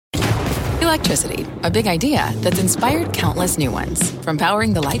Electricity, a big idea that's inspired countless new ones. From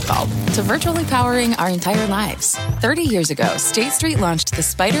powering the light bulb to virtually powering our entire lives. 30 years ago, State Street launched the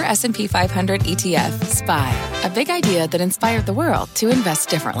SPDR S&P 500 ETF, SPY. A big idea that inspired the world to invest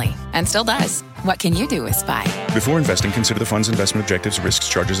differently. And still does. What can you do with SPY? Before investing, consider the fund's investment objectives, risks,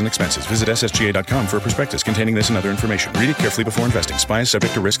 charges, and expenses. Visit ssga.com for a prospectus containing this and other information. Read it carefully before investing. SPY is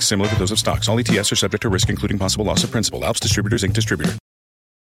subject to risks similar to those of stocks. All ETFs are subject to risk, including possible loss of principal. Alps Distributors, Inc. Distributor.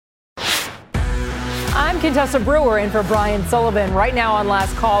 I'm Contessa Brewer in for Brian Sullivan. Right now on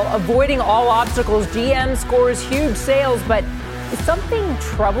Last Call, avoiding all obstacles, GM scores huge sales, but is something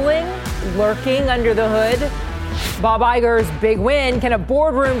troubling lurking under the hood? Bob Iger's big win. Can a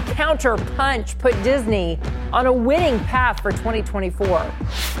boardroom counter-punch put Disney on a winning path for 2024?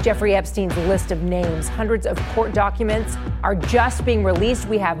 Jeffrey Epstein's list of names, hundreds of court documents are just being released.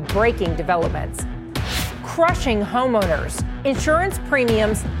 We have breaking developments. Crushing homeowners. Insurance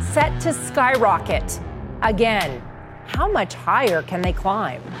premiums set to skyrocket. Again, how much higher can they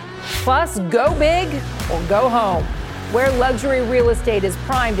climb? Plus, go big or go home, where luxury real estate is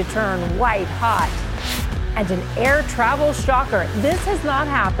primed to turn white hot. And an air travel shocker. This has not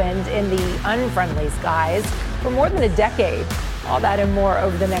happened in the unfriendly skies for more than a decade. All that and more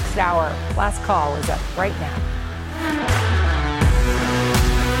over the next hour. Last Call is up right now.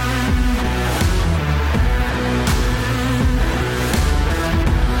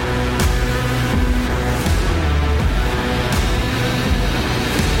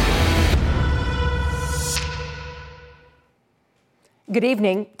 Good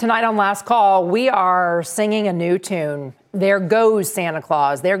evening. Tonight on Last Call, we are singing a new tune. There goes Santa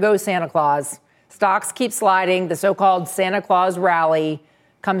Claus. There goes Santa Claus. Stocks keep sliding. The so-called Santa Claus rally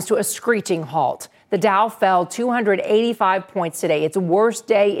comes to a screeching halt. The Dow fell 285 points today. Its worst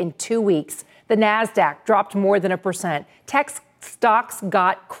day in 2 weeks. The Nasdaq dropped more than 1%. Tech stocks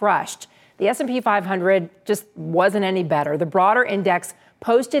got crushed. The S&P 500 just wasn't any better. The broader index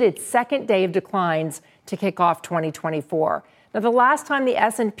posted its second day of declines to kick off 2024. Now, the last time the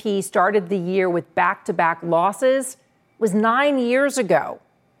S&P started the year with back-to-back losses was 9 years ago.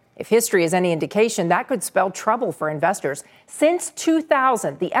 If history is any indication, that could spell trouble for investors. Since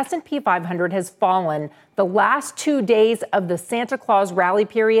 2000, the S&P 500 has fallen the last 2 days of the Santa Claus rally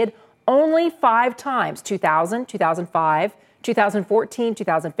period only 5 times: 2000, 2005, 2014,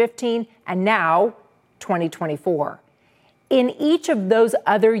 2015, and now 2024. In each of those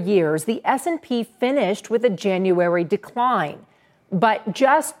other years, the S&P finished with a January decline. But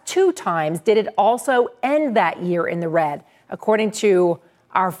just 2 times did it also end that year in the red, according to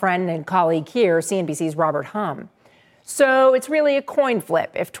our friend and colleague here, CNBC's Robert Hum. So it's really a coin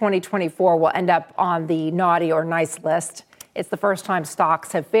flip if 2024 will end up on the naughty or nice list. It's the first time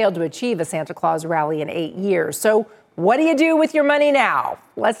stocks have failed to achieve a Santa Claus rally in 8 years. So what do you do with your money now?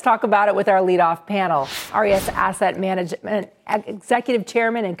 Let's talk about it with our leadoff panel. RES Asset Management Executive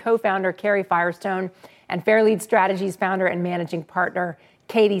Chairman and co-founder Carrie Firestone and Fairlead Strategies founder and managing partner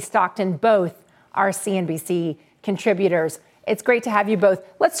Katie Stockton, both are CNBC contributors. It's great to have you both.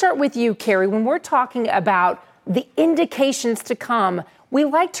 Let's start with you, Carrie. When we're talking about the indications to come, we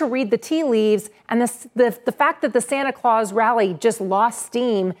like to read the tea leaves, and the fact that the Santa Claus rally just lost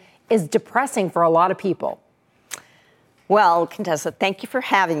steam is depressing for a lot of people. Well, Contessa, thank you for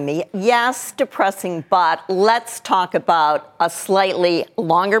having me. Yes, depressing, but let's talk about a slightly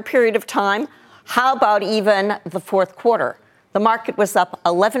longer period of time. How about even the fourth quarter? The market was up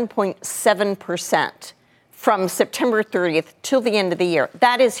 11.7% from September 30th till the end of the year.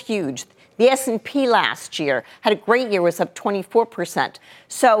 That is huge. The S&P last year had a great year, was up 24%.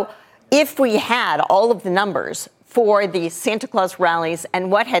 So if we had all of the numbers for the Santa Claus rallies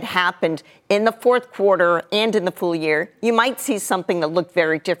and what had happened in the fourth quarter and in the full year, you might see something that looked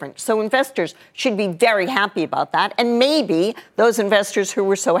very different. So investors should be very happy about that. And maybe those investors who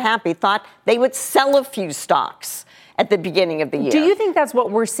were so happy thought they would sell a few stocks at the beginning of the year. Do you think that's what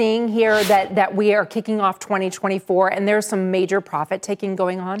we're seeing here, that we are kicking off 2024 and there's some major profit taking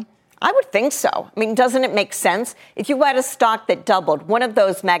going on? I would think so. I mean, doesn't it make sense? If you had a stock that doubled, one of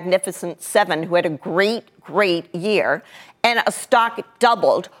those magnificent 7 who had a great year, and a stock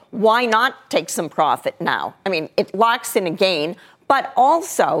doubled, why not take some profit now? I mean, it locks in a gain, but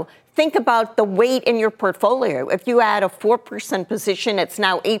also think about the weight in your portfolio. If you add a 4% position, it's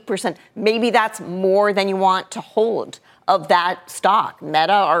now 8%. Maybe that's more than you want to hold of that stock,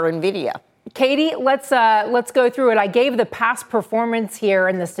 Meta or Nvidia. Katie, let's go through it. I gave the past performance here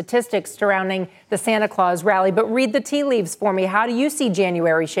and the statistics surrounding the Santa Claus rally, but read the tea leaves for me. How do you see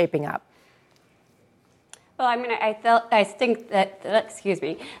January shaping up? Well, I mean, I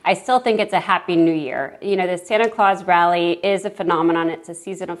still think it's a happy new year. You know, the Santa Claus rally is a phenomenon. It's a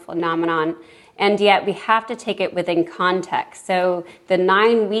seasonal phenomenon. And yet we have to take it within context. So the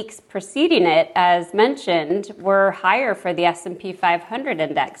 9 weeks preceding it, as mentioned, were higher for the S&P 500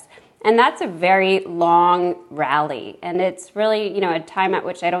 index. And that's a very long rally. And it's really, a time at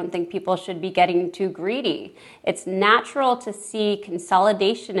which I don't think people should be getting too greedy. It's natural to see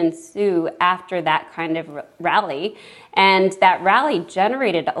consolidation ensue after that kind of rally. And that rally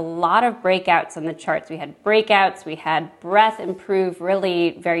generated a lot of breakouts on the charts. We had breakouts, we had breadth improve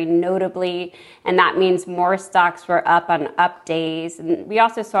really very notably, and that means more stocks were up on up days. And we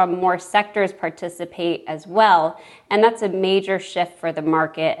also saw more sectors participate as well. And that's a major shift for the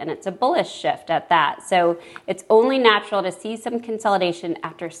market, and it's a bullish shift at that. So it's only natural to see some consolidation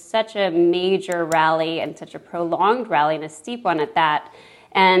after such a major rally and such a prolonged rally, and a steep one at that.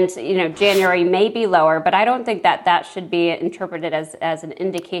 And, January may be lower, but I don't think that should be interpreted as an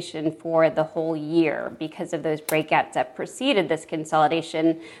indication for the whole year because of those breakouts that preceded this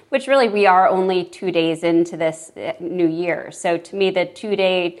consolidation, which really we are only 2 days into this new year. So to me, the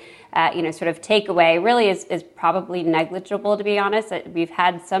 2-day sort of takeaway really is probably negligible, to be honest. We've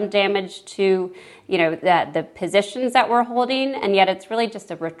had some damage to, the positions that we're holding, and yet it's really just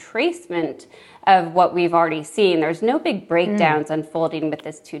a retracement of what we've already seen. There's no big breakdowns unfolding with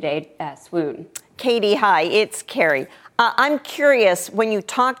this 2-day swoon. Katie, hi, it's Carrie. I'm curious, when you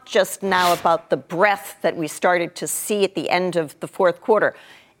talked just now about the breadth that we started to see at the end of the fourth quarter,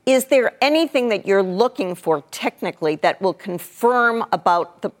 is there anything that you're looking for technically that will confirm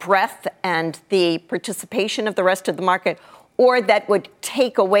about the breadth and the participation of the rest of the market, or that would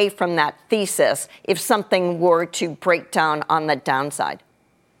take away from that thesis if something were to break down on the downside?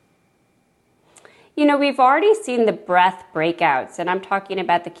 We've already seen the breadth breakouts, and I'm talking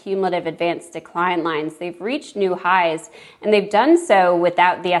about the cumulative advanced decline lines. They've reached new highs, and they've done so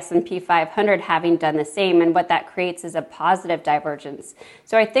without the S&P 500 having done the same, and what that creates is a positive divergence.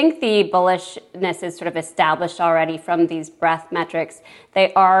 So I think the bullishness is sort of established already from these breadth metrics.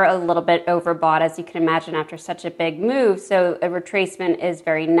 They are a little bit overbought, as you can imagine, after such a big move, so a retracement is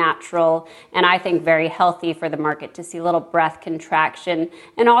very natural, and I think very healthy for the market to see a little breadth contraction,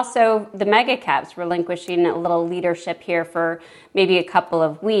 and also the mega caps relinquishing a little leadership here for maybe a couple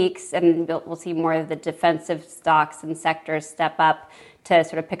of weeks, and we'll see more of the defensive stocks and sectors step up to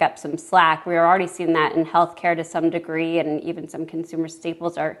sort of pick up some slack. We are already seeing that in healthcare to some degree, and even some consumer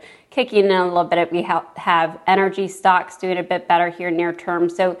staples are kicking in a little bit. We have energy stocks doing a bit better here near term.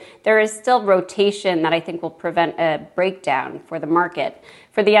 So there is still rotation that I think will prevent a breakdown for the market.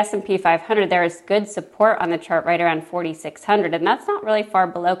 For the S&P 500, there is good support on the chart right around 4,600, and that's not really far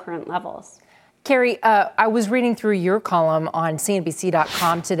below current levels. Carrie, I was reading through your column on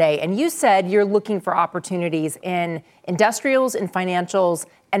CNBC.com today, and you said you're looking for opportunities in industrials, in financials,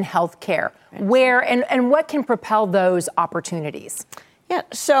 and healthcare. Where and what can propel those opportunities? Yeah,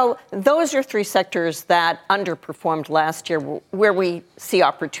 so those are three sectors that underperformed last year where we see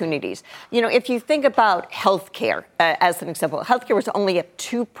opportunities. If you think about healthcare as an example, healthcare was only up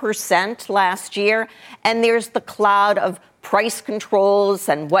 2% last year, and there's the cloud of price controls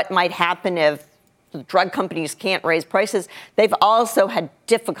and what might happen if drug companies can't raise prices. They've also had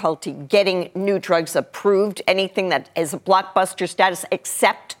difficulty getting new drugs approved, anything that is a blockbuster status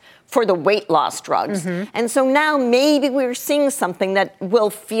except for the weight loss drugs. And so now maybe we're seeing something that will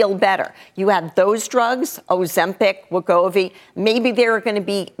feel better. You have those drugs, Ozempic, Wegovy. Maybe there are going to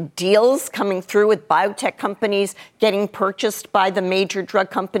be deals coming through with biotech companies getting purchased by the major drug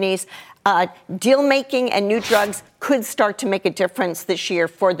companies. Deal making and new drugs could start to make a difference this year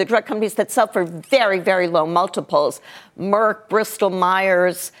for the drug companies that sell for very, very low multiples. Merck, Bristol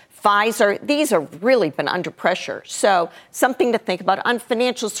Myers, Pfizer, these have really been under pressure. So something to think about. On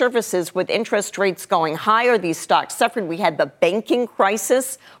financial services, with interest rates going higher, these stocks suffered. We had the banking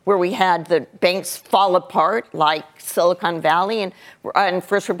crisis where we had the banks fall apart, like Silicon Valley and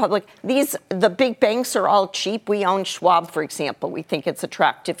First Republic. The big banks are all cheap. We own Schwab, for example. We think it's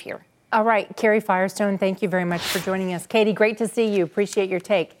attractive here. All right, Carrie Firestone, thank you very much for joining us. Katie, great to see you. Appreciate your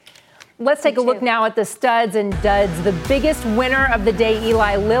take. Let's take a look now at the studs and duds. The biggest winner of the day,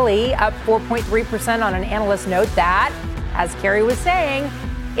 Eli Lilly, up 4.3% on an analyst note that, as Carrie was saying,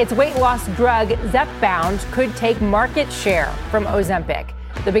 its weight loss drug Zepbound could take market share from Ozempic.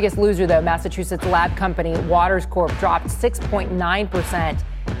 The biggest loser, though, Massachusetts lab company Waters Corp dropped 6.9%.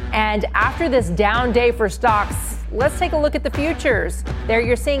 And after this down day for stocks, let's take a look at the futures. There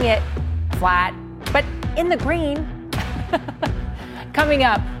you're seeing it flat, but in the green. Coming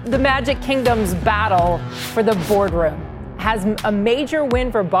up, the Magic Kingdom's battle for the boardroom. Has a major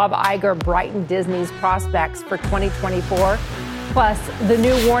win for Bob Iger brightened Disney's prospects for 2024? Plus, the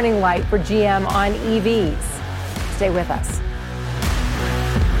new warning light for GM on EVs. Stay with us.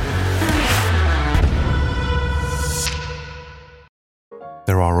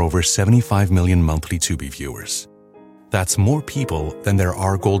 There are over 75 million monthly Tubi viewers. That's more people than there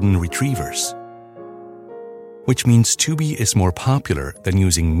are golden retrievers. Which means Tubi is more popular than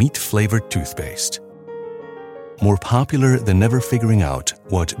using meat-flavored toothpaste. More popular than never figuring out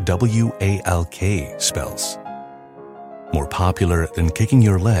what WALK spells. More popular than kicking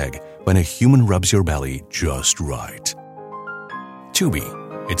your leg when a human rubs your belly just right. Tubi,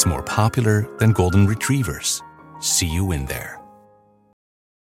 it's more popular than golden retrievers. See you in there.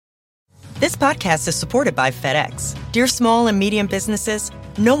 This podcast is supported by FedEx. Dear small and medium businesses,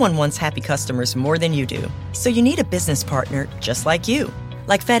 no one wants happy customers more than you do. So you need a business partner just like you.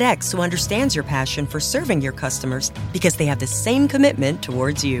 Like FedEx, who understands your passion for serving your customers because they have the same commitment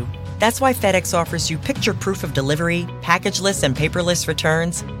towards you. That's why FedEx offers you picture proof of delivery, packageless and paperless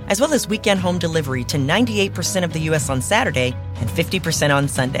returns, as well as weekend home delivery to 98% of the U.S. on Saturday and 50% on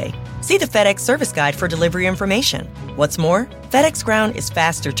Sunday. See the FedEx service guide for delivery information. What's more, FedEx Ground is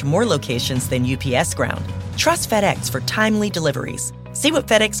faster to more locations than UPS Ground. Trust FedEx for timely deliveries. See what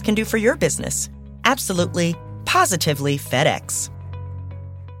FedEx can do for your business. Absolutely, positively FedEx.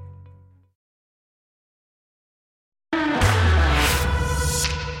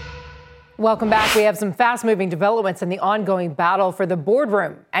 Welcome back. We have some fast-moving developments in the ongoing battle for the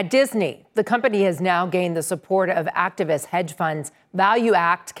boardroom at Disney. The company has now gained the support of activist hedge funds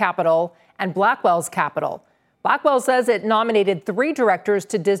ValueAct Capital and Blackwell's Capital. Blackwell says it nominated 3 directors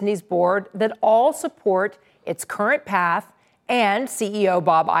to Disney's board that all support its current path and CEO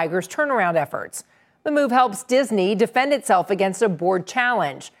Bob Iger's turnaround efforts. The move helps Disney defend itself against a board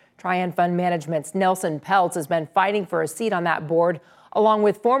challenge. Trian Fund Management's Nelson Peltz has been fighting for a seat on that board, along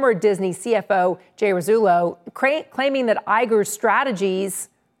with former Disney CFO Jay Rizzullo, claiming that Iger's strategies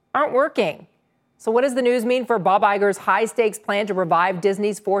aren't working. So what does the news mean for Bob Iger's high-stakes plan to revive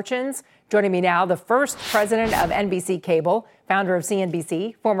Disney's fortunes? Joining me now, the first president of NBC Cable, founder of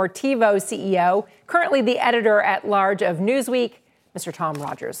CNBC, former TiVo CEO, currently the editor-at-large of Newsweek, Mr. Tom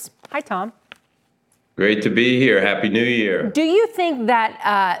Rogers. Hi, Tom. Great to be here. Happy New Year. Do you think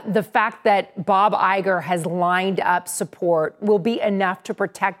that the fact that Bob Iger has lined up support will be enough to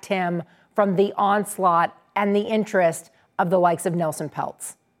protect him from the onslaught and the interest of the likes of Nelson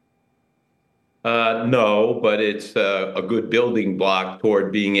Peltz? No, but it's a good building block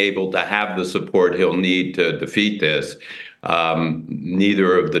toward being able to have the support he'll need to defeat this.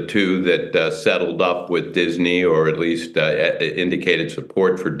 Neither of the two that settled up with Disney, or at least indicated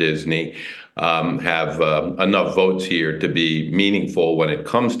support for Disney, have enough votes here to be meaningful when it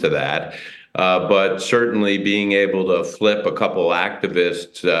comes to that. But certainly being able to flip a couple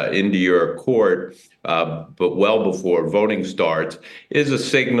activists into your court, but well before voting starts, is a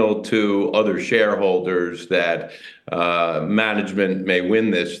signal to other shareholders that management may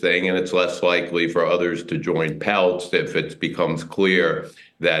win this thing, and it's less likely for others to join Peltz if it becomes clear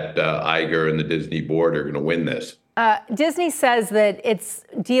that Iger and the Disney board are going to win this. Disney says that its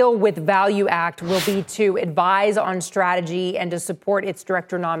deal with ValueAct will be to advise on strategy and to support its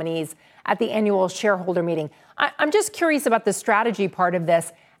director nominees at the annual shareholder meeting. I'm just curious about the strategy part of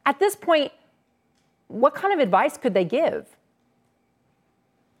this. At this point, what kind of advice could they give?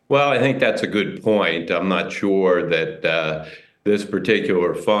 Well, I think that's a good point. I'm not sure that this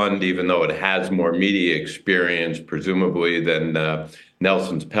particular fund, even though it has more media experience, presumably, than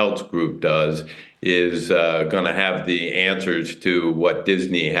Nelson's Peltz Group does, is going to have the answers to what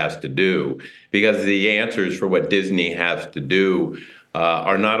Disney has to do. Because the answers for what Disney has to do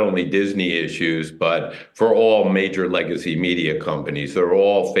are not only Disney issues, but for all major legacy media companies. They're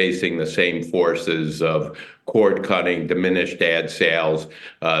all facing the same forces of cord cutting, diminished ad sales,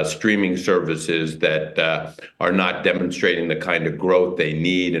 streaming services that are not demonstrating the kind of growth they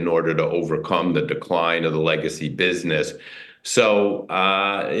need in order to overcome the decline of the legacy business. So,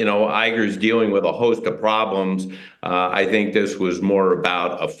 Iger's dealing with a host of problems. I think this was more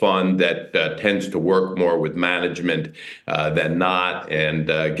about a fund that tends to work more with management than not, and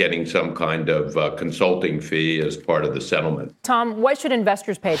getting some kind of consulting fee as part of the settlement. Tom, what should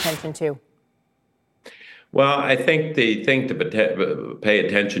investors pay attention to? Well, I think the thing to pay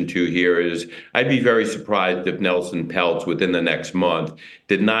attention to here is I'd be very surprised if Nelson Peltz within the next month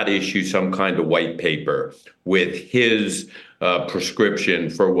did not issue some kind of white paper with his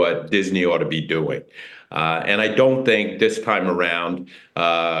prescription for what Disney ought to be doing. And I don't think this time around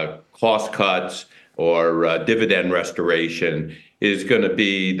cost cuts or dividend restoration is going to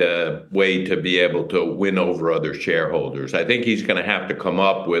be the way to be able to win over other shareholders. I think he's going to have to come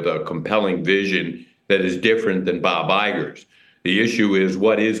up with a compelling vision that is different than Bob Iger's. The issue is,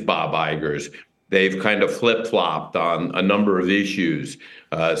 what is Bob Iger's? They've kind of flip-flopped on a number of issues.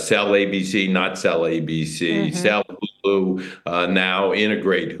 Sell ABC, not sell ABC, sell Hulu, now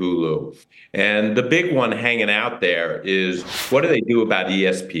integrate Hulu. And the big one hanging out there is, what do they do about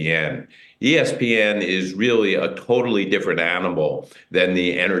ESPN? ESPN is really a totally different animal than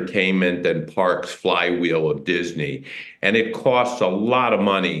the entertainment and parks flywheel of Disney. And it costs a lot of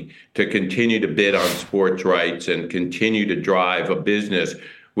money to continue to bid on sports rights and continue to drive a business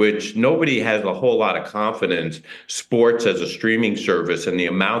which nobody has a whole lot of confidence sports as a streaming service and the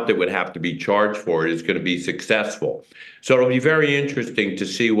amount that would have to be charged for it is going to be successful. So it'll be very interesting to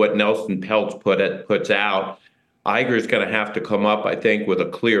see what Nelson Peltz puts out. Iger's going to have to come up, I think, with a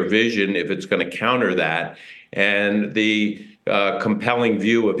clear vision if it's going to counter that. And the compelling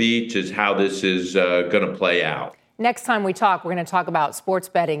view of each is how this is going to play out. Next time we talk, we're going to talk about sports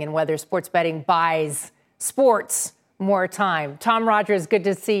betting and whether sports betting buys sports more time. Tom Rogers, good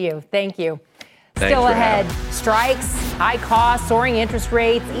to see you. Thank you. Still ahead, strikes, high costs, soaring interest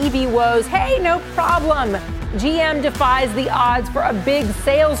rates, EV woes. Hey, no problem. GM defies the odds for a big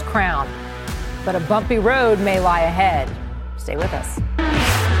sales crown. But a bumpy road may lie ahead. Stay with us.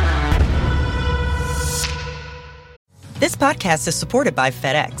 This podcast is supported by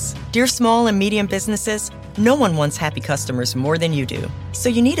FedEx. Dear small and medium businesses, no one wants happy customers more than you do. So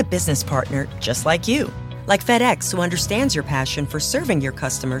you need a business partner just like you. Like FedEx, who understands your passion for serving your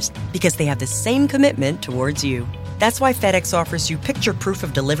customers because they have the same commitment towards you. That's why FedEx offers you picture proof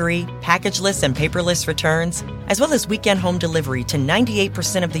of delivery, packageless and paperless returns, as well as weekend home delivery to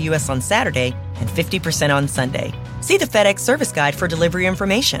 98% of the U.S. on Saturday and 50% on Sunday. See the FedEx service guide for delivery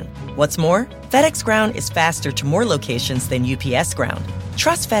information. What's more, FedEx Ground is faster to more locations than UPS Ground.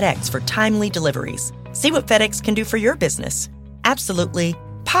 Trust FedEx for timely deliveries. See what FedEx can do for your business. Absolutely,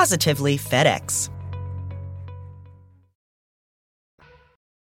 positively FedEx.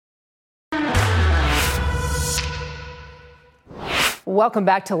 Welcome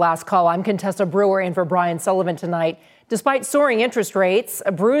back to Last Call. I'm Contessa Brewer in for Brian Sullivan tonight. Despite soaring interest rates,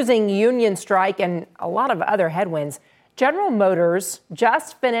 a bruising union strike, and a lot of other headwinds, General Motors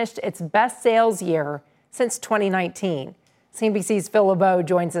just finished its best sales year since 2019. CNBC's Phil LeBeau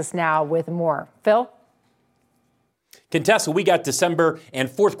joins us now with more. Phil? Contessa, we got December and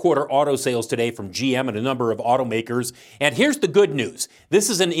fourth quarter auto sales today from GM and a number of automakers. And here's the good news. This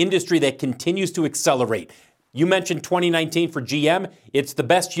is an industry that continues to accelerate. You mentioned 2019 for GM. It's the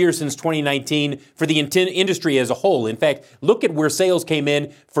best year since 2019 for the industry as a whole. In fact, look at where sales came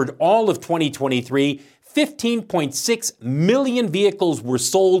in for all of 2023. 15.6 million vehicles were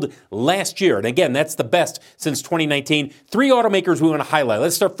sold last year. And again, that's the best since 2019. Three automakers we want to highlight.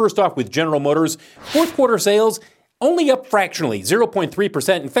 Let's start first off with General Motors. Fourth quarter sales only up fractionally,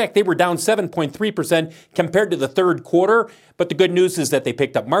 0.3%. In fact, they were down 7.3% compared to the third quarter. But the good news is that they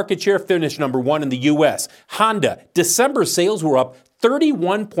picked up market share, finished number one in the U.S. Honda, December sales were up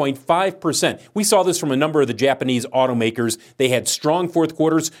 31.5%. We saw this from a number of the Japanese automakers. They had strong fourth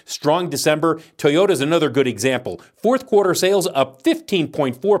quarters, strong December. Toyota's another good example. Fourth quarter sales up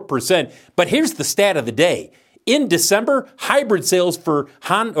 15.4%. But here's the stat of the day. In December, hybrid sales for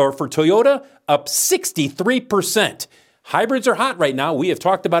Toyota up 63%. Hybrids are hot right now. We have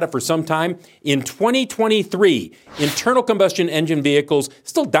talked about it for some time. In 2023, internal combustion engine vehicles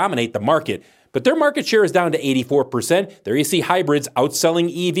still dominate the market, but their market share is down to 84%. There you see hybrids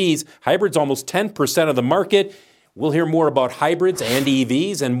outselling EVs. Hybrids almost 10% of the market. We'll hear more about hybrids and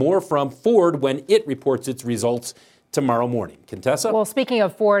EVs and more from Ford when it reports its results tomorrow morning. Contessa? Well, speaking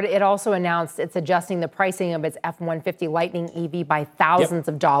of Ford, it also announced it's adjusting the pricing of its F-150 Lightning EV by thousands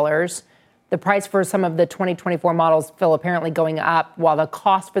of dollars. The price for some of the 2024 models, Phil, apparently going up, while the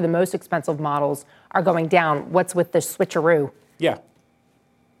cost for the most expensive models are going down. What's with the switcheroo? Yeah.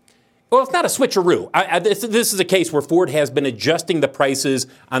 Well, it's not a switcheroo. This is a case where Ford has been adjusting the prices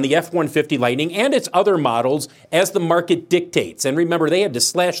on the F-150 Lightning and its other models as the market dictates. And remember, they had to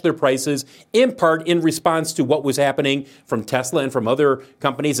slash their prices in part in response to what was happening from Tesla and from other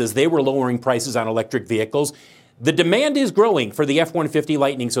companies as they were lowering prices on electric vehicles. The demand is growing for the F-150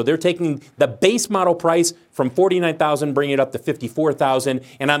 Lightning, so they're taking the base model price from $49,000, bringing it up to $54,000.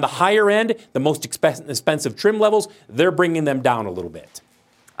 And on the higher end, the most expensive trim levels, they're bringing them down a little bit.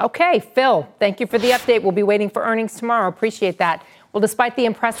 Okay, Phil, thank you for the update. We'll be waiting for earnings tomorrow. Appreciate that. Well, despite the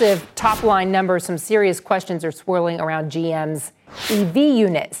impressive top-line numbers, some serious questions are swirling around GM's EV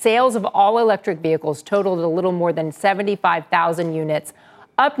unit. Sales of all electric vehicles totaled a little more than 75,000 units,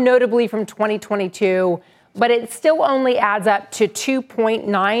 up notably from 2022. but it still only adds up to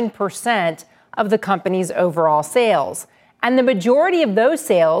 2.9% of the company's overall sales. And the majority of those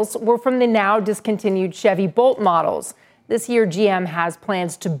sales were from the now discontinued Chevy Bolt models. This year, GM has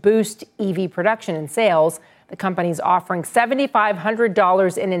plans to boost EV production and sales. The company's offering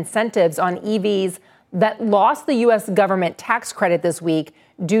 $7,500 in incentives on EVs that lost the U.S. government tax credit this week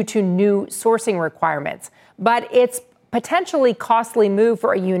due to new sourcing requirements. But it's potentially costly move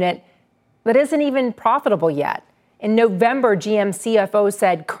for a unit that isn't even profitable yet. In November, GM CFO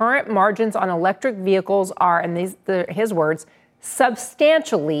said current margins on electric vehicles are, and these are his words,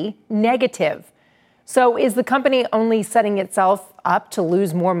 substantially negative. So is the company only setting itself up to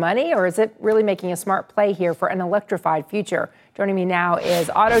lose more money, or is it really making a smart play here for an electrified future? Joining me now is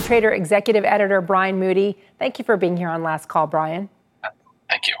Auto Trader Executive Editor Brian Moody. Thank you for being here on Last Call, Brian.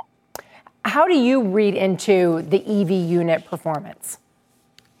 Thank you. How do you read into the EV unit performance?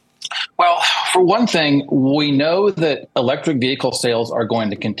 Well, for one thing, we know that electric vehicle sales are going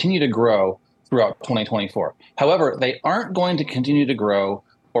to continue to grow throughout 2024. However, they aren't going to continue to grow,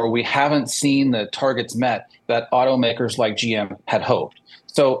 or we haven't seen the targets met that automakers like GM had hoped.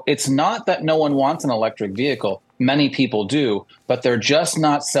 So it's not that no one wants an electric vehicle. Many people do, but they're just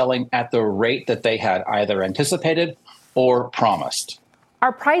not selling at the rate that they had either anticipated or promised.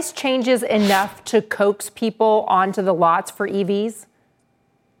 Are price changes enough to coax people onto the lots for EVs?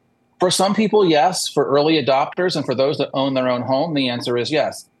 For some people, yes. For early adopters and for those that own their own home, the answer is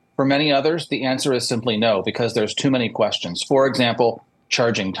yes. For many others, the answer is simply no, because there's too many questions. For example,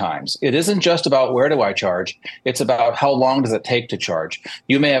 charging times. It isn't just about where do I charge, it's about how long does it take to charge.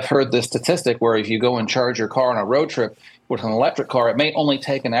 You may have heard this statistic where if you go and charge your car on a road trip with an electric car, it may only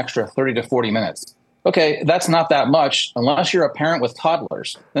take an extra 30 to 40 minutes. Okay, that's not that much unless you're a parent with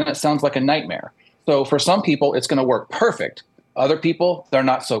toddlers. Then it sounds like a nightmare. So for some people, it's going to work perfect. Other people, they're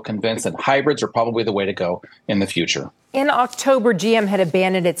not so convinced, and hybrids are probably the way to go in the future. In October, GM had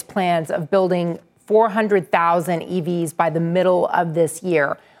abandoned its plans of building 400,000 EVs by the middle of this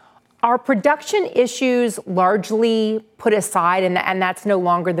year. Are production issues largely put aside, and that's no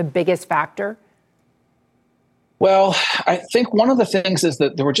longer the biggest factor? Well, I think one of the things is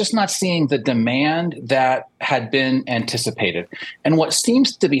that we're just not seeing the demand that had been anticipated. And what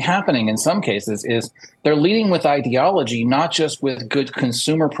seems to be happening in some cases is they're leading with ideology, not just with good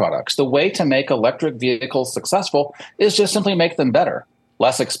consumer products. The way to make electric vehicles successful is just simply make them better,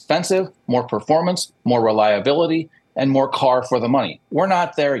 less expensive, more performance, more reliability, and more car for the money. We're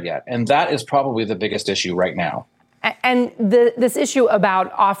not there yet. And that is probably the biggest issue right now. And this issue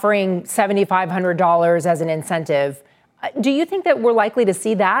about offering $7,500 as an incentive, do you think that we're likely to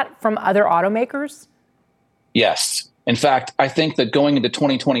see that from other automakers? Yes. In fact, I think that going into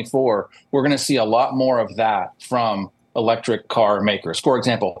 2024, we're going to see a lot more of that from electric car makers. For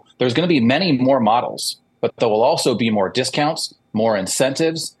example, there's going to be many more models, but there will also be more discounts, more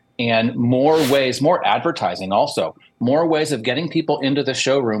incentives, and more ways, more advertising also, more ways of getting people into the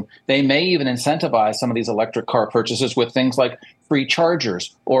showroom. They may even incentivize some of these electric car purchases with things like free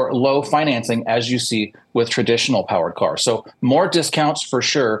chargers or low financing, as you see with traditional powered cars. So more discounts for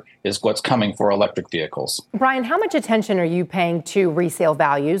sure is what's coming for electric vehicles. Brian, how much attention are you paying to resale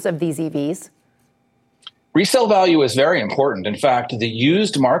values of these EVs? Resale value is very important. In fact, the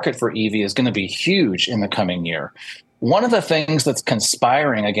used market for EV is going to be huge in the coming year. One of the things that's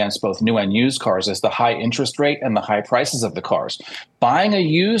conspiring against both new and used cars is the high interest rate and the high prices of the cars. Buying a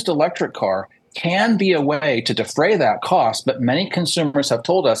used electric car can be a way to defray that cost, but many consumers have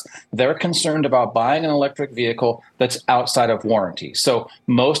told us they're concerned about buying an electric vehicle that's outside of warranty. So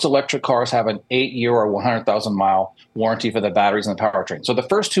most electric cars have an 8-year or 100,000-mile warranty for the batteries and the powertrain. So the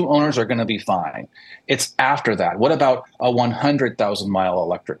first two owners are going to be fine. It's after that. What about a 100,000-mile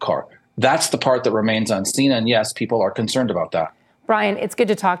electric car? That's the part that remains unseen. And yes, people are concerned about that. Brian, it's good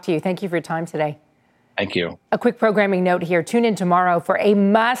to talk to you. Thank you for your time today. Thank you. A quick programming note here. Tune in tomorrow for a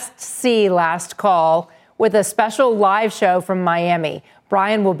must-see Last Call with a special live show from Miami.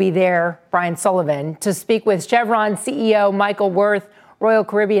 Brian will be there, Brian Sullivan, to speak with Chevron CEO Michael Wirth, Royal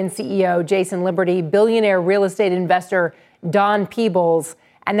Caribbean CEO Jason Liberty, billionaire real estate investor Don Peebles,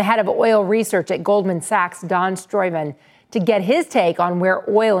 and the head of oil research at Goldman Sachs, Don Struyven, to get his take on where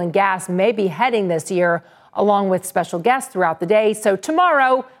oil and gas may be heading this year, along with special guests throughout the day. So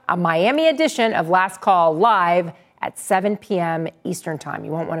tomorrow, a Miami edition of Last Call live at 7 p.m. Eastern Time.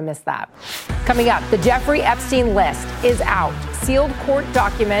 You won't want to miss that. Coming up, the Jeffrey Epstein list is out. Sealed court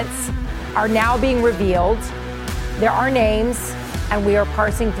documents are now being revealed. There are names, and we are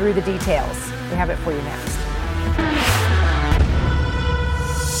parsing through the details. We have it for you next.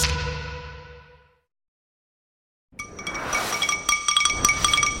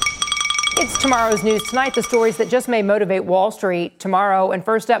 It's tomorrow's news tonight, the stories that just may motivate Wall Street tomorrow. And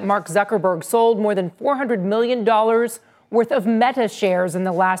first up, Mark Zuckerberg sold more than $400 million worth of Meta shares in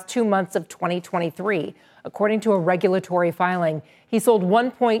the last 2 months of 2023. According to a regulatory filing, he sold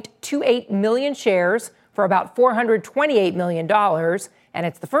 1.28 million shares for about $428 million. And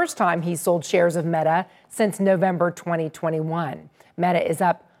it's the first time he sold shares of Meta since November 2021. Meta is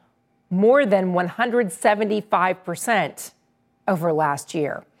up more than 175% over last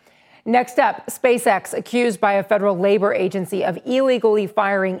year. Next up, SpaceX accused by a federal labor agency of illegally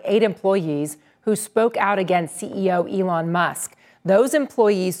firing 8 employees who spoke out against CEO Elon Musk. Those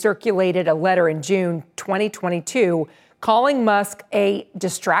employees circulated a letter in June 2022 calling Musk a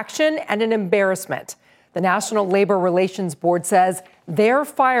distraction and an embarrassment. The National Labor Relations Board says their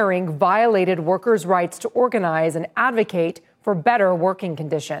firing violated workers' rights to organize and advocate for better working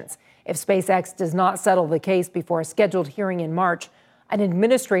conditions. If SpaceX does not settle the case before a scheduled hearing in March, an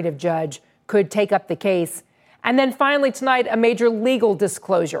administrative judge could take up the case. And then finally tonight, a major legal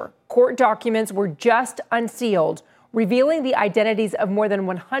disclosure. Court documents were just unsealed, revealing the identities of more than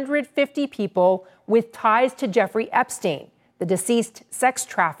 150 people with ties to Jeffrey Epstein, the deceased sex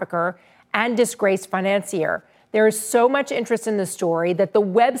trafficker and disgraced financier. There is so much interest in the story that the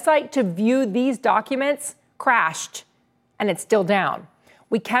website to view these documents crashed, and it's still down.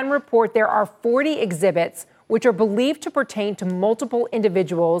 We can report there are 40 exhibits which are believed to pertain to multiple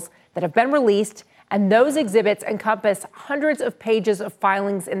individuals that have been released, and those exhibits encompass hundreds of pages of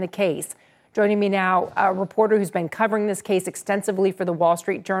filings in the case. Joining me now, a reporter who's been covering this case extensively for the Wall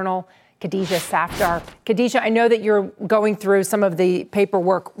Street Journal, Khadija Safdar. Khadija, I know that you're going through some of the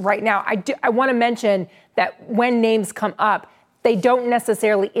paperwork right now. I want to mention that when names come up, they don't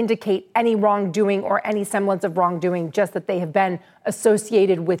necessarily indicate any wrongdoing or any semblance of wrongdoing, just that they have been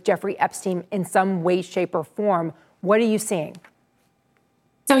associated with Jeffrey Epstein in some way, shape, or form. What are you seeing?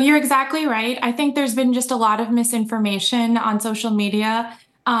 So you're exactly right. I think there's been just a lot of misinformation on social media,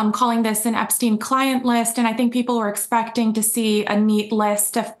 calling this an Epstein client list. And I think people were expecting to see a neat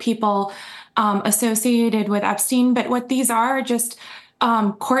list of people associated with Epstein. But what these are just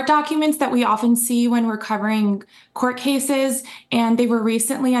court documents that we often see when we're covering court cases, and they were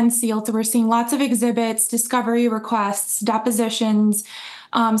recently unsealed. So we're seeing lots of exhibits, discovery requests, depositions.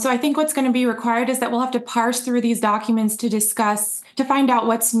 So I think what's going to be required is that we'll have to parse through these documents to find out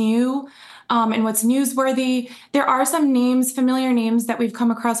what's new and what's newsworthy. There are some names, familiar names that we've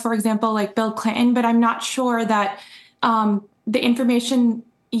come across, for example, like Bill Clinton, but I'm not sure that the information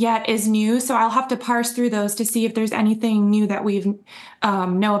yet is new. So I'll have to parse through those to see if there's anything new that we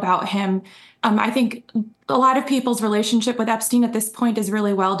know about him. I think a lot of people's relationship with Epstein at this point is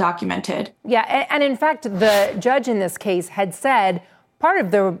really well documented. Yeah, and in fact, the judge in this case had said part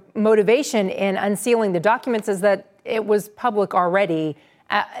of the motivation in unsealing the documents is that it was public already.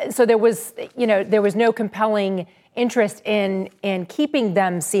 So there was no compelling interest in keeping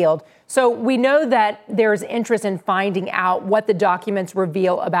them sealed. So we know that there's interest in finding out what the documents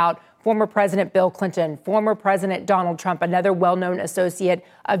reveal about former President Bill Clinton, former President Donald Trump, another well-known associate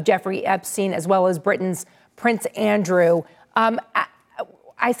of Jeffrey Epstein, as well as Britain's Prince Andrew.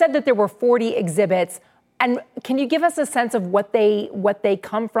 I said that there were 40 exhibits. And can you give us a sense of what they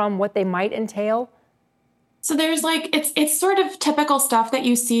come from, what they might entail? So there's it's sort of typical stuff that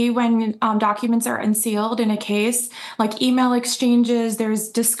you see when documents are unsealed in a case, like email exchanges. There's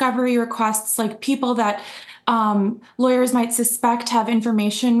discovery requests, like people that lawyers might suspect have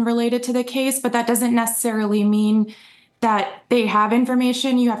information related to the case, but that doesn't necessarily mean that they have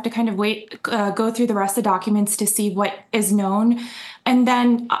information. You have to kind of go through the rest of the documents to see what is known. And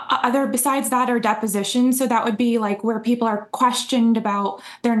then besides that are depositions. So that would be like where people are questioned about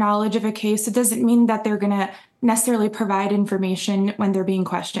their knowledge of a case. It doesn't mean that they're going to necessarily provide information when they're being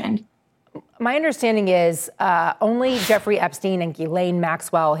questioned. My understanding is only Jeffrey Epstein and Ghislaine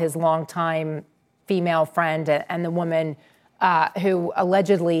Maxwell, his longtime female friend and the woman who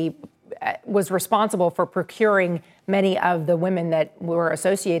allegedly was responsible for procuring many of the women that were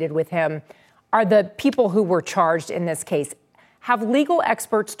associated with him, are the people who were charged in this case. Have legal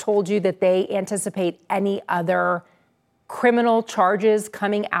experts told you that they anticipate any other criminal charges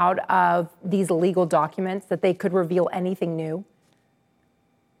coming out of these legal documents, that they could reveal anything new?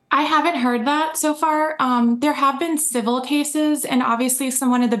 I haven't heard that so far. There have been civil cases, and obviously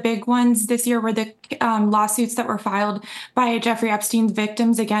one of the big ones this year were the lawsuits that were filed by Jeffrey Epstein's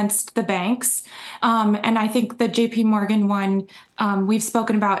victims against the banks. And I think the JP Morgan one we've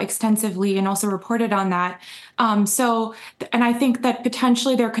spoken about extensively and also reported on that. And I think that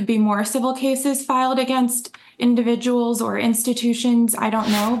potentially there could be more civil cases filed against individuals or institutions. I don't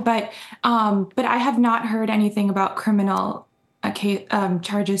know, but I have not heard anything about criminal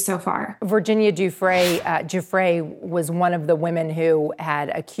charges so far. Virginia Giuffre was one of the women who had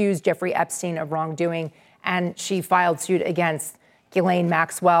accused Jeffrey Epstein of wrongdoing, and she filed suit against Ghislaine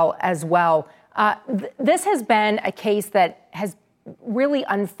Maxwell as well. This has been a case that has really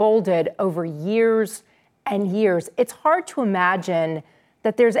unfolded over years and years. It's hard to imagine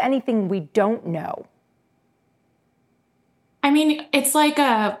that there's anything we don't know. I mean, it's like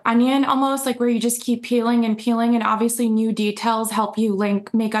a onion almost, like where you just keep peeling, and obviously new details help you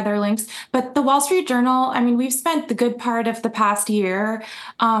make other links. But the Wall Street Journal, I mean, we've spent the good part of the past year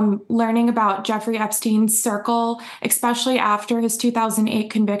learning about Jeffrey Epstein's circle, especially after his 2008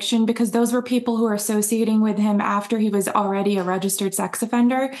 conviction, because those were people who were associating with him after he was already a registered sex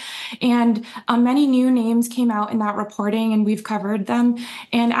offender. And many new names came out in that reporting, and we've covered them.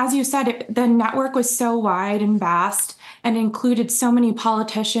 And as you said, the network was so wide and vast, and included so many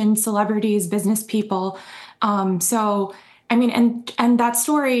politicians, celebrities, business people. So, I mean, and that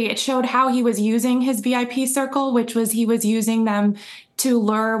story, it showed how he was using his VIP circle, which was he was using them to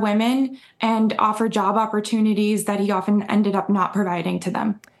lure women and offer job opportunities that he often ended up not providing to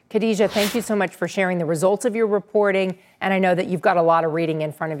them. Khadijah, thank you so much for sharing the results of your reporting. And I know that you've got a lot of reading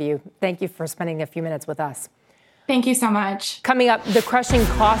in front of you. Thank you for spending a few minutes with us. Thank you so much. Coming up, the crushing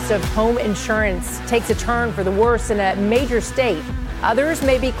cost of home insurance takes a turn for the worse in a major state. Others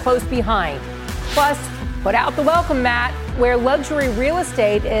may be close behind. Plus, put out the welcome mat, where luxury real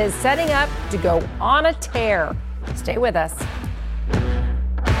estate is setting up to go on a tear. Stay with us.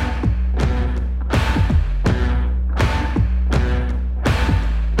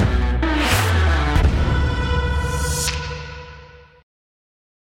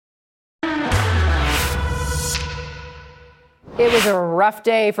 It was a rough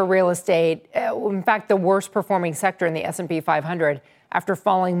day for real estate. In fact, the worst performing sector in the S&P 500 after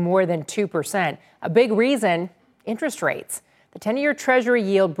falling more than 2%. A big reason, interest rates. The 10-year Treasury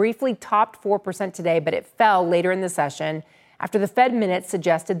yield briefly topped 4% today, but it fell later in the session after the Fed minutes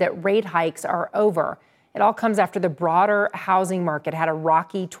suggested that rate hikes are over. It all comes after the broader housing market had a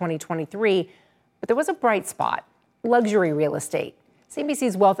rocky 2023, but there was a bright spot, luxury real estate.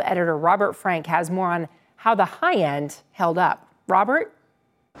 CNBC's wealth editor Robert Frank has more on how the high end held up. Robert?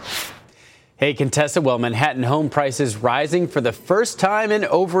 Hey, Contessa. Well, Manhattan home prices rising for the first time in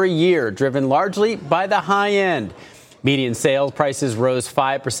over a year, driven largely by the high end. Median sales prices rose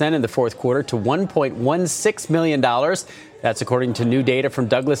 5% in the fourth quarter to $1.16 million. That's according to new data from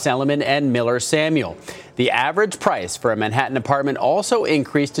Douglas Elliman and Miller Samuel. The average price for a Manhattan apartment also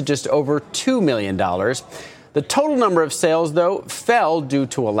increased to just over $2 million. The total number of sales, though, fell due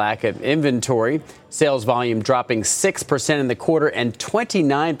to a lack of inventory. Sales volume dropping 6% in the quarter and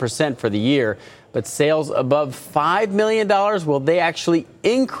 29% for the year. But sales above $5 million, well, they actually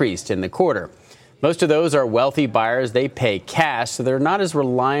increased in the quarter. Most of those are wealthy buyers. They pay cash, so they're not as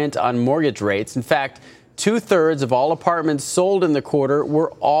reliant on mortgage rates. In fact, 2/3 of all apartments sold in the quarter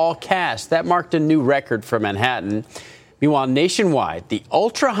were all cash. That marked a new record for Manhattan. Meanwhile, nationwide, the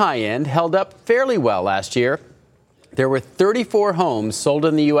ultra-high end held up fairly well last year. There were 34 homes sold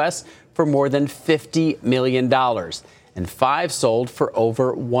in the U.S. for more than $50 million, and 5 sold for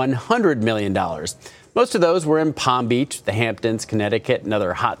over $100 million. Most of those were in Palm Beach, the Hamptons, Connecticut, and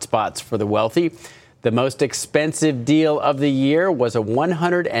other hot spots for the wealthy. The most expensive deal of the year was a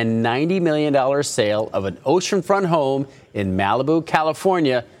 $190 million sale of an oceanfront home in Malibu,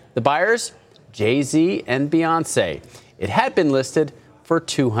 California. The buyers, Jay-Z and Beyonce. It had been listed for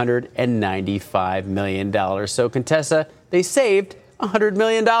 $295 million. So, Contessa, they saved $100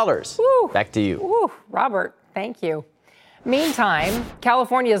 million. Woo. Back to you. Woo. Robert, thank you. Meantime,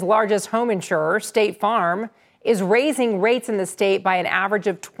 California's largest home insurer, State Farm, is raising rates in the state by an average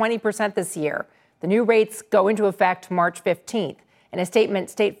of 20% this year. The new rates go into effect March 15th. In a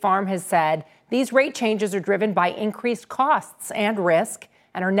statement, State Farm has said these rate changes are driven by increased costs and risk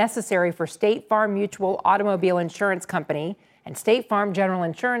and are necessary for State Farm Mutual Automobile Insurance Company and State Farm General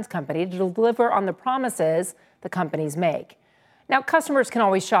Insurance Company to deliver on the promises the companies make. Now, customers can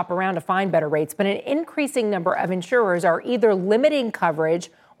always shop around to find better rates, but an increasing number of insurers are either limiting coverage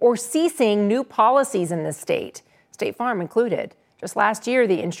or ceasing new policies in the state, State Farm included. Just last year,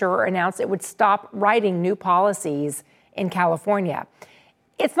 the insurer announced it would stop writing new policies in California.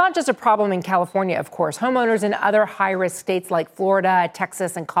 It's not just a problem in California, of course. Homeowners in other high-risk states like Florida,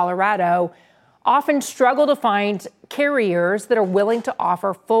 Texas, and Colorado often struggle to find carriers that are willing to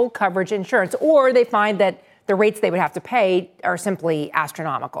offer full coverage insurance, or they find that the rates they would have to pay are simply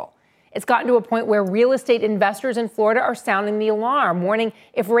astronomical. It's gotten to a point where real estate investors in Florida are sounding the alarm, warning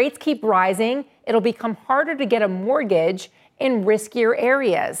if rates keep rising, it'll become harder to get a mortgage in riskier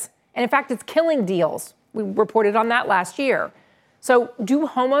areas. And in fact, it's killing deals. We reported on that last year. So do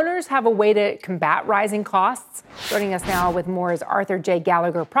homeowners have a way to combat rising costs? Joining us now with more is Arthur J.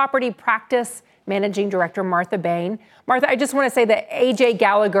 Gallagher Property Practice Managing Director Martha Bain. Martha, I just want to say that AJ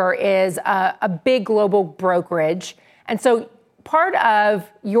Gallagher is a big global brokerage. And so part of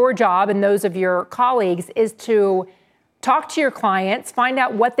your job and those of your colleagues is to talk to your clients, find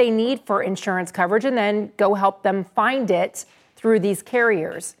out what they need for insurance coverage, and then go help them find it through these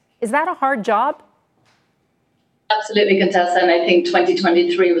carriers. Is that a hard job? Absolutely, Contessa. And I think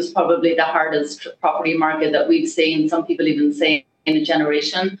 2023 was probably the hardest property market that we've seen. Some people even say in a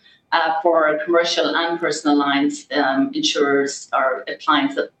generation for commercial and personal lines insurers or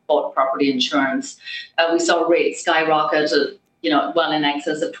clients that bought property insurance. We saw rates skyrocket, well in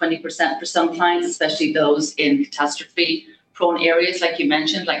excess of 20% for some clients, especially those in catastrophe-prone areas, like you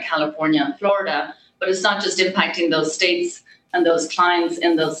mentioned, like California and Florida. But it's not just impacting those states and those clients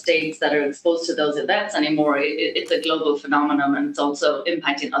in those states that are exposed to those events anymore. It's a global phenomenon, and it's also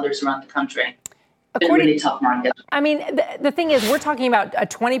impacting others around the country. It's been a really tough market. I mean, the thing is, we're talking about a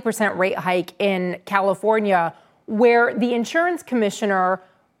 20% rate hike in California, where the insurance commissioner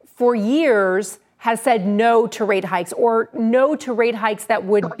for years has said no to rate hikes, or no to rate hikes that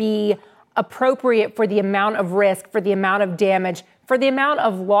would be appropriate for the amount of risk, for the amount of damage, for the amount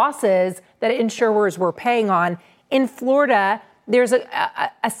of losses that insurers were paying on. In Florida, there's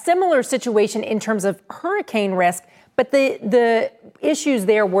a similar situation in terms of hurricane risk, but the issues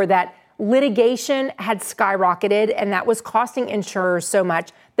there were that litigation had skyrocketed, and that was costing insurers so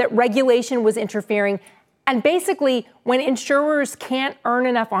much that regulation was interfering. And basically, when insurers can't earn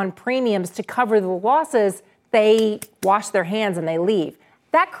enough on premiums to cover the losses, they wash their hands and they leave.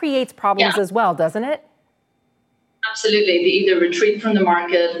 That creates problems as well, doesn't it? Absolutely. They either retreat from the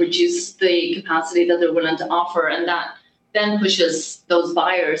market, reduce the capacity that they're willing to offer, and that then pushes those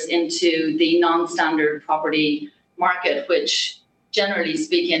buyers into the non-standard property market, which generally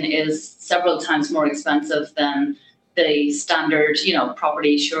speaking is several times more expensive than the standard,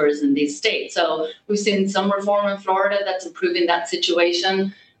 property insurers in these states. So we've seen some reform in Florida that's improving that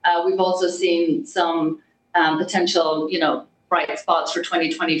situation. We've also seen some potential, bright spots for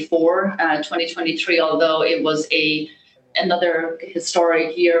 2024, 2023, although it was another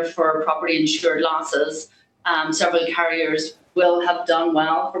historic year for property insured losses. Several carriers will have done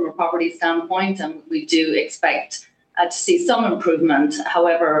well from a property standpoint, and we do expect to see some improvement.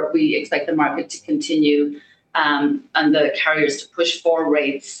 However, we expect the market to continue and the carriers to push for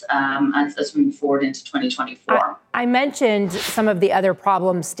rates as we move forward into 2024. I mentioned some of the other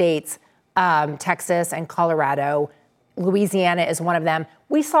problem states, Texas and Colorado. Louisiana is one of them.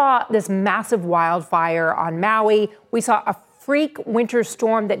 We saw this massive wildfire on Maui. We saw a freak winter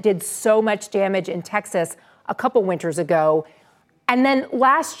storm that did so much damage in Texas a couple winters ago. And then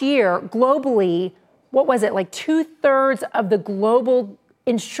last year, globally, what was it, like 2/3 of the global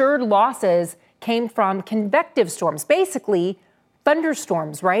insured losses came from convective storms, basically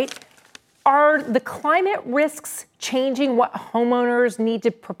thunderstorms, right? Are the climate risks changing what homeowners need to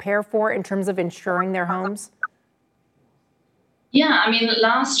prepare for in terms of insuring their homes? Yeah, I mean,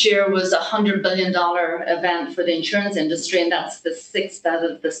 last year was a $100 billion event for the insurance industry, and that's the sixth out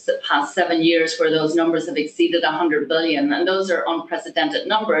of the past 7 years where those numbers have exceeded $100 billion. And those are unprecedented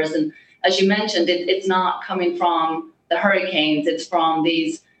numbers. And as you mentioned, it's not coming from the hurricanes. It's from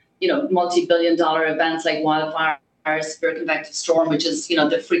these, multi-billion-dollar events like wildfires, severe convective storm, which is,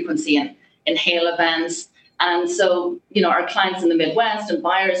 the frequency in hail events. And so, our clients in the Midwest and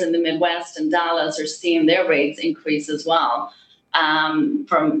buyers in the Midwest and Dallas are seeing their rates increase as well.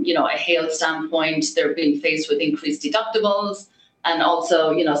 From, a hail standpoint, they're being faced with increased deductibles, and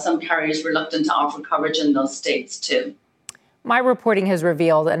also, some carriers reluctant to offer coverage in those states too. My reporting has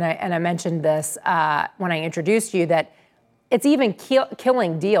revealed, and I mentioned this when I introduced you, that it's even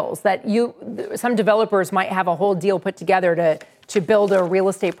killing deals. That some developers might have a whole deal put together to build a real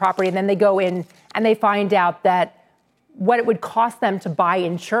estate property, and then they go in and they find out that what it would cost them to buy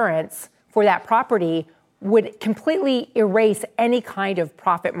insurance for that property would completely erase any kind of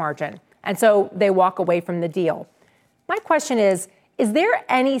profit margin. And so they walk away from the deal. My question is there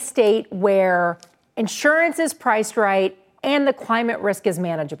any state where insurance is priced right and the climate risk is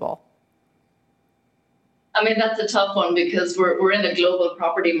manageable? I mean, that's a tough one because we're in a global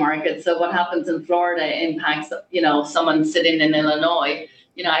property market. So what happens in Florida impacts, someone sitting in Illinois.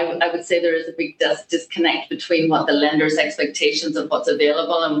 I would say there is a big disconnect between what the lender's expectations of what's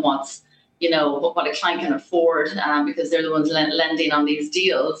available and what's what a client can afford because they're the ones lending on these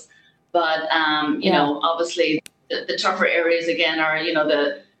deals. But, obviously the tougher areas, again, are,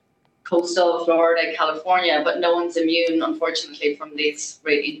 the coastal Florida, California, but no one's immune, unfortunately, from these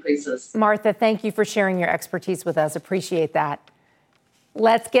rate increases. Martha, thank you for sharing your expertise with us. Appreciate that.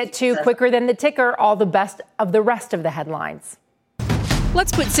 Let's get to quicker than the ticker, all the best of the rest of the headlines.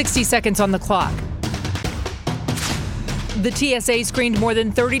 Let's put 60 seconds on the clock. The TSA screened more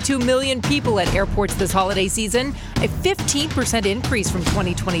than 32 million people at airports this holiday season, a 15% increase from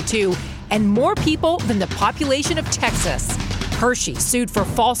 2022, and more people than the population of Texas. Hershey sued for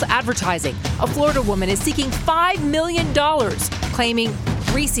false advertising. A Florida woman is seeking $5 million, claiming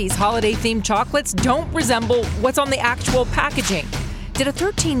Reese's holiday-themed chocolates don't resemble what's on the actual packaging. Did a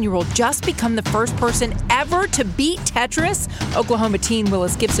 13-year-old just become the first person ever to beat Tetris? Oklahoma teen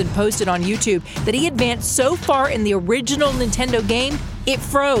Willis Gibson posted on YouTube that he advanced so far in the original Nintendo game, it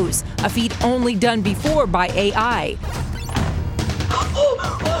froze, a feat only done before by AI. Oh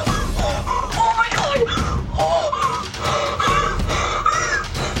my God!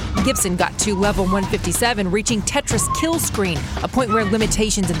 Gibson got to level 157, reaching Tetris kill screen, a point where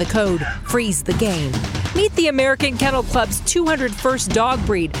limitations in the code freeze the game. Meet the American Kennel Club's 201st dog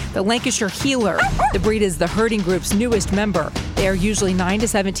breed, the Lancashire Heeler. The breed is the herding group's newest member. They are usually 9 to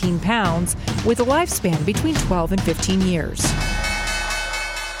 17 pounds, with a lifespan between 12 and 15 years.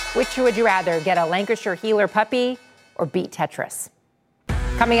 Which would you rather, get a Lancashire Heeler puppy or beat Tetris?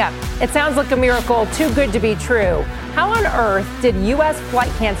 Coming up, it sounds like a miracle too good to be true. How on earth did U.S. flight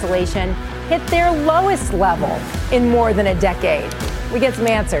cancellation hit their lowest level in more than a decade? We get some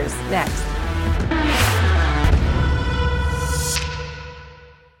answers next.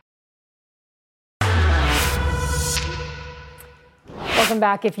 Welcome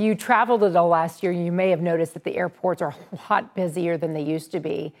back. If you traveled at all last year, you may have noticed that the airports are a lot busier than they used to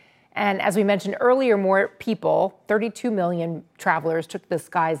be. And as we mentioned earlier, more people, 32 million travelers, took the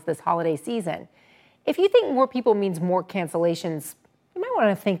skies this holiday season. If you think more people means more cancellations, you might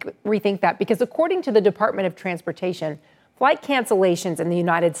want to rethink that, because according to the Department of Transportation, flight cancellations in the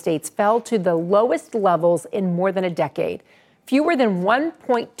United States fell to the lowest levels in more than a decade. Fewer than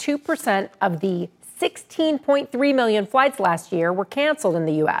 1.2% of the 16.3 million flights last year were canceled in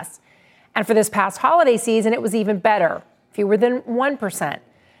the U.S. And for this past holiday season, it was even better, fewer than 1%.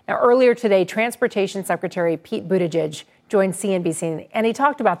 Now, earlier today, Transportation Secretary Pete Buttigieg joined CNBC, and he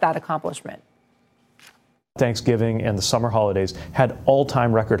talked about that accomplishment. Thanksgiving and the summer holidays had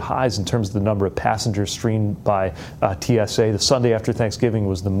all-time record highs in terms of the number of passengers screened by TSA. The Sunday after Thanksgiving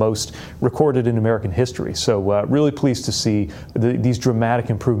was the most recorded in American history. So really pleased to see these dramatic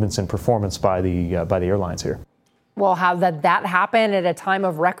improvements in performance by the airlines here. Well, how did that happen at a time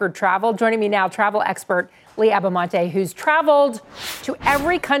of record travel? Joining me now, travel expert Lee Abamonte, who's traveled to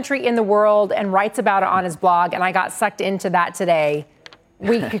every country in the world and writes about it on his blog. And I got sucked into that today.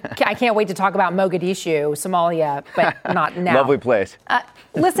 I can't wait to talk about Mogadishu, Somalia, but not now. Lovely place.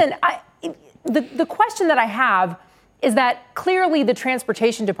 Listen, the question that I have is that clearly the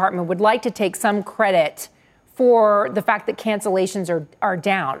Transportation Department would like to take some credit for the fact that cancellations are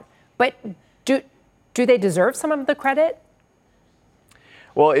down. But do they deserve some of the credit?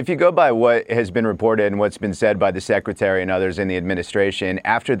 Well, if you go by what has been reported and what's been said by the secretary and others in the administration,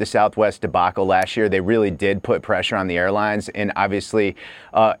 after the Southwest debacle last year, they really did put pressure on the airlines. And obviously,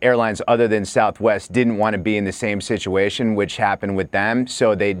 airlines other than Southwest didn't want to be in the same situation, which happened with them.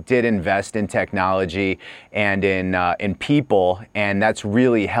 So they did invest in technology and in people, and that's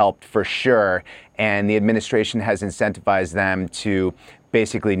really helped for sure. And the administration has incentivized them to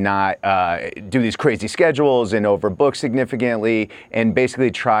basically not do these crazy schedules and overbook significantly, and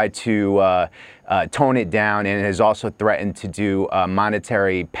basically try to tone it down, and has also threatened to do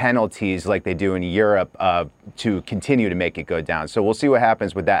monetary penalties like they do in Europe to continue to make it go down. So we'll see what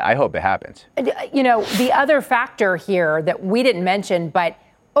happens with that. I hope it happens. You know, the other factor here that we didn't mention, but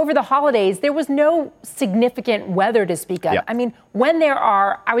over the holidays, there was no significant weather to speak of. Yeah. I mean,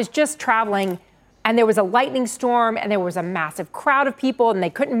 I was just traveling, and there was a lightning storm, and there was a massive crowd of people, and they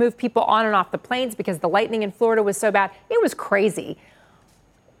couldn't move people on and off the planes because the lightning in Florida was so bad. It was crazy.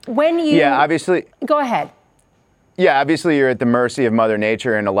 Obviously. Go ahead. Yeah, obviously you're at the mercy of Mother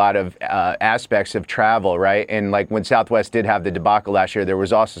Nature in a lot of aspects of travel, right? And like when Southwest did have the debacle last year, there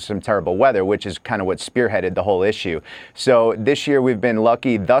was also some terrible weather, which is kind of what spearheaded the whole issue. So this year we've been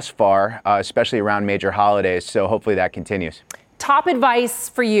lucky thus far, especially around major holidays. So hopefully that continues. Top advice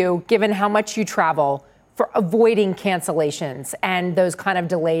for you, given how much you travel, for avoiding cancellations and those kind of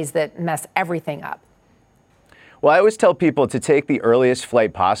delays that mess everything up? Well, I always tell people to take the earliest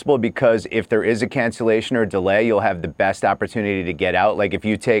flight possible, because if there is a cancellation or delay, you'll have the best opportunity to get out. Like if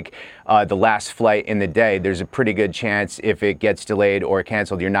you take the last flight in the day, there's a pretty good chance if it gets delayed or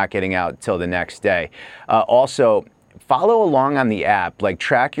canceled, you're not getting out till the next day. Also, follow along on the app, like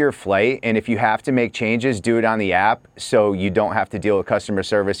track your flight. And if you have to make changes, do it on the app so you don't have to deal with customer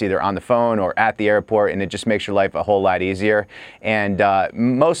service either on the phone or at the airport. And it just makes your life a whole lot easier. And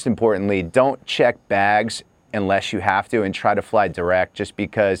most importantly, don't check bags unless you have to, and try to fly direct, just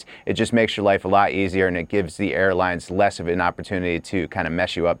because it just makes your life a lot easier and it gives the airlines less of an opportunity to kind of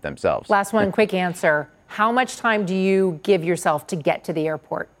mess you up themselves. Last one, quick answer. How much time do you give yourself to get to the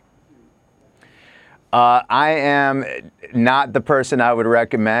airport? I am not the person I would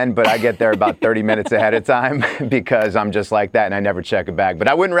recommend, but I get there about 30 minutes ahead of time because I'm just like that and I never check a bag. But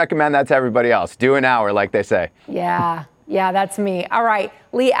I wouldn't recommend that to everybody else. Do an hour, like they say. Yeah, that's me. All right,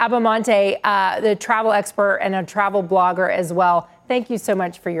 Lee Abamonte, the travel expert and a travel blogger as well. Thank you so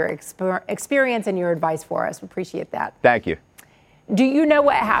much for your experience and your advice for us. We appreciate that. Thank you. Do you know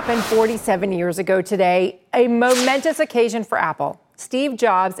what happened 47 years ago today? A momentous occasion for Apple. Steve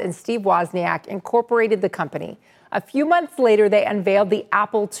Jobs and Steve Wozniak incorporated the company. A few months later, they unveiled the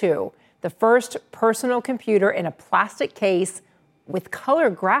Apple II, the first personal computer in a plastic case with color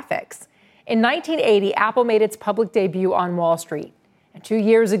graphics. In 1980, Apple made its public debut on Wall Street. And 2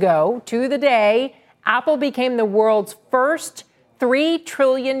 years ago, to the day, Apple became the world's first $3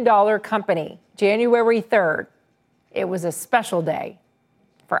 trillion company, January 3rd. It was a special day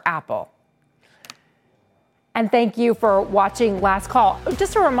for Apple. And thank you for watching Last Call.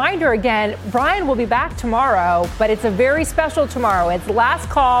 Just a reminder again, Brian will be back tomorrow, but it's a very special tomorrow. It's Last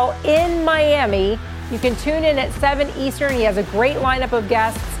Call in Miami. You can tune in at 7 Eastern. He has a great lineup of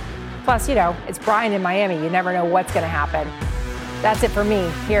guests. Plus, it's Brian in Miami. You never know what's going to happen. That's it for me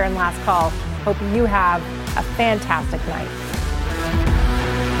here in Last Call. Hope you have a fantastic night.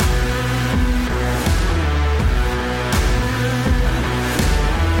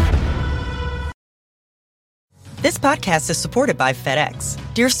 This podcast is supported by FedEx.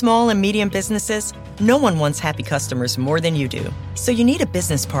 Dear small and medium businesses, no one wants happy customers more than you do. So you need a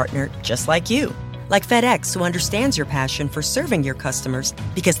business partner just like you. Like FedEx, who understands your passion for serving your customers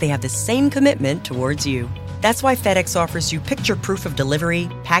because they have the same commitment towards you. That's why FedEx offers you picture proof of delivery,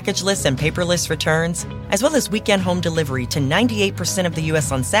 packageless and paperless returns, as well as weekend home delivery to 98% of the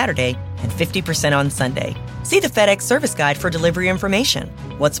U.S. on Saturday and 50% on Sunday. See the FedEx service guide for delivery information.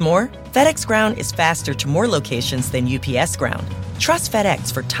 What's more, FedEx Ground is faster to more locations than UPS Ground. Trust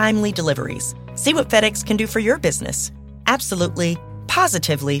FedEx for timely deliveries. See what FedEx can do for your business. Absolutely,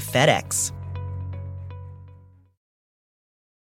 positively FedEx.